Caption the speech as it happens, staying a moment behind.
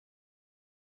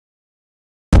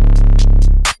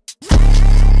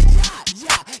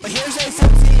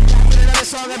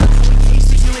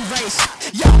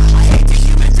disgrace. Yo, I hate the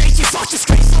human race, you fuck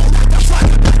disgrace. Knock the fuck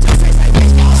about your face like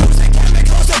baseball. Use the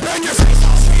chemicals to burn your face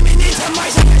off. Screaming into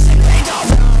mice like it's a bingo.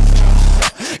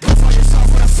 Go for yourself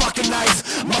with a fucking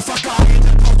knife. Motherfucker, I ain't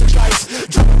the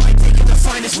poltergeist. Dropping my dick in the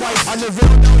finest wife. On the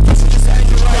real note, you should just end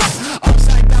your life.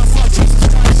 Upside down, fuck Jesus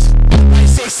Christ.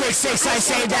 666, I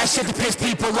say that shit to piss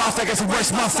people off like it's the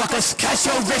worst motherfuckers. Catch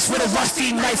your wrist with a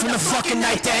rusty knife in the fucking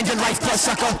night to end your life, blood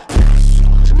sucker.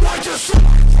 I just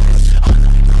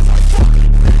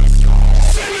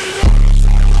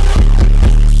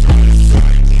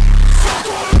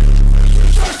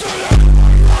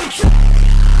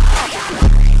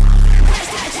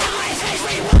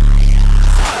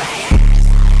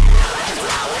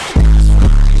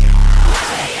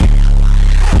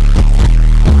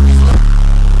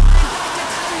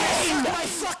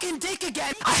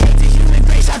I hate the human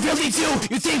race, I really do.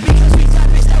 You think because we got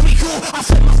bitch that we cool? I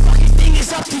flip my fucking thing,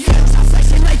 it's up to you. Stop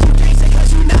flexing like you gangsta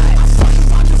cause you not. I fucking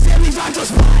robbed your family, robbed your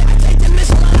spot. I take the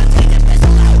missile out, I take the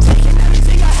pistol out. Taking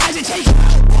everything I had to take you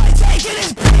out. Boy, taking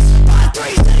his bitch. My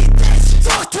threes that he dish.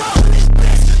 Fuck 12 in his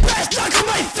bitch. Press dunk on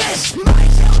my fist. My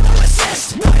kill, no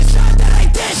assist. No shot that I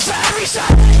dish. For every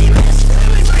shot that he missed.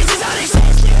 Human race does not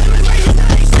exist. Human race does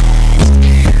not exist.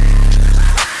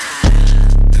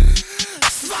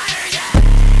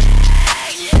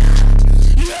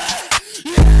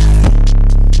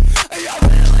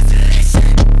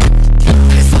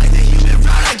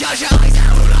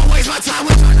 Time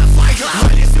we're trying to fight cloud.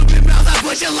 When your stupid mouth, I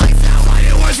put your lights out.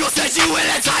 Fighting words will set you in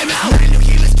a timeout. Man, you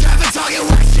keep us trapping, talking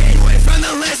whack shit. Away from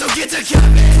the list, so get to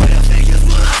cabin. Twitter figures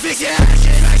will not fix your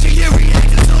action. Action, get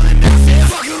reactive, so then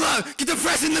massive. Buckle up, get the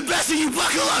press in the best and you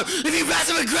buckle up. If you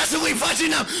passive aggressive, we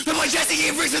punching up. The boy Jesse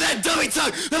gave freaks with that dummy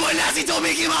tongue. The boy Nasty told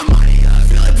me keep my money up.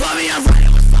 Feeling bummy, I'm right, it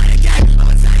was fine again. I'm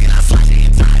attacking, I'm slashing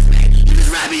your ties, man. You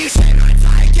just rapping, you shame, I'm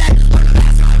die again. I'm the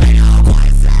master, I made it all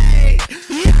quiet, say.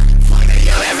 Yeah, fuck the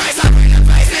human race, I bring the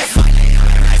face. Fuck the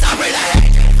human race, I bring the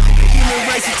hatred. Fuck the human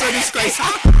race, it's a disgrace.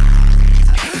 Fuck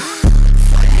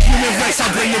the human race, I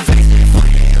bring the face. Fuck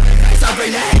the human race, I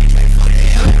bring the hatred. Fuck the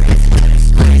human race,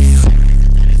 it's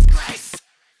a disgrace.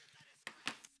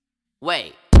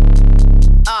 Wait.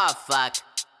 Oh fuck.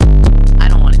 I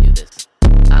don't want to do this.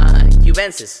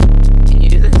 Cubensis, can you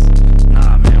do this?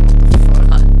 Nah, man, what the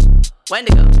fuck?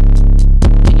 Wendigo,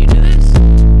 can you do this?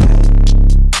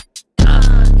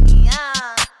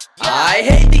 I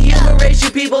hate the human race,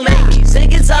 you people make me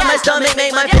sick inside my stomach,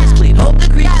 make my face bleed. Hope the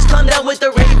creatures come down with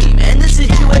the ray beam. End the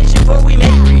situation before we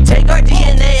make breed. Take our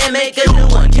DNA and make a new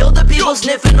one. Kill the people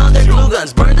sniffing on their glue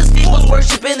guns. Burn the steeples,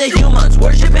 worshiping the humans.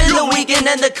 Worshiping the weekend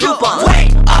and the coupons.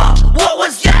 Wait, what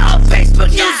was that on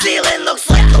Facebook? New Zealand looks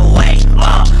like Kuwait.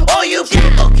 All you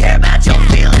people care about your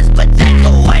feelings, but then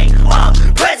Kuwait.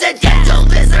 Presidential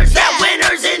lizards that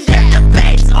winners in their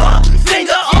debates.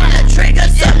 Finger on the trigger,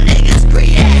 some niggas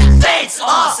create fates.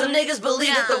 Some niggas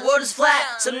believe that the world is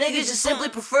flat. Some niggas just simply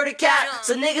prefer to cat.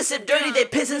 Some niggas sip dirty, they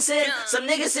piss and sin. Some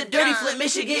niggas sip dirty, Flint,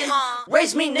 Michigan.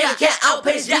 Race me, nigga, can't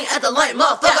outpace me at the light,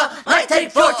 motherfucker. Might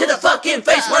take floor to the fucking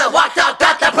face. When I walked out,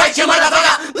 got the price, you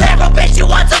motherfucker. Lambo, bitch, you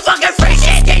want some fucking free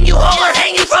shit? Can you hold or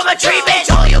hang you from a tree, bitch?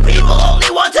 All you people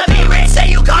only want to be rich. Say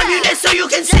you communist so you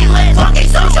can see lit. Fucking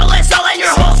socialist, all in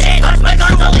your whole shit. Touch my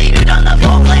guns, I'll leave you down the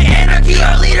booklet. Anarchy,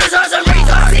 our leaders are some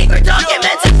retards. Secret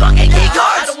documents and fucking key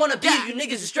cards. I don't wanna be you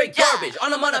niggas is straight garbage.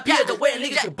 Onomatopoeia, the way a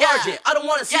niggas can barge it. I don't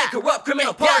wanna see a corrupt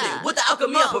criminal pardon. With the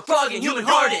alchemy of a frog and human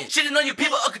hardened. Shitting on you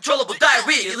people, uncontrollable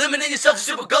diarrhea. Eliminating yourself is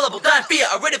super gullible, dying fear.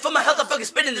 I read it for my health, I'm fucking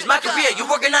spitting this my career. You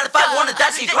working 9 to 5, wanna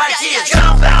die, so you cry tears.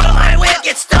 Jump out of my whip,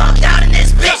 get stomped out in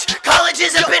this bitch. College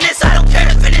is a business, I don't care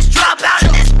to finish. Drop out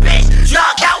in this bitch.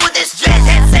 Knock out with this bitch.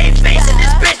 Can't save face in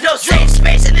this bitch, no safe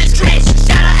space in this bitch.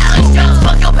 Shout out Alex Jones,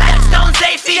 fuck your Patrick Stones.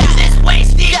 They feed you this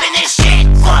waist deep in this shit.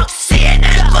 Fuck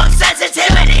CNN, fuck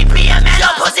sensitivity. PMS, no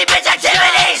pussy bitch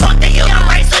activity.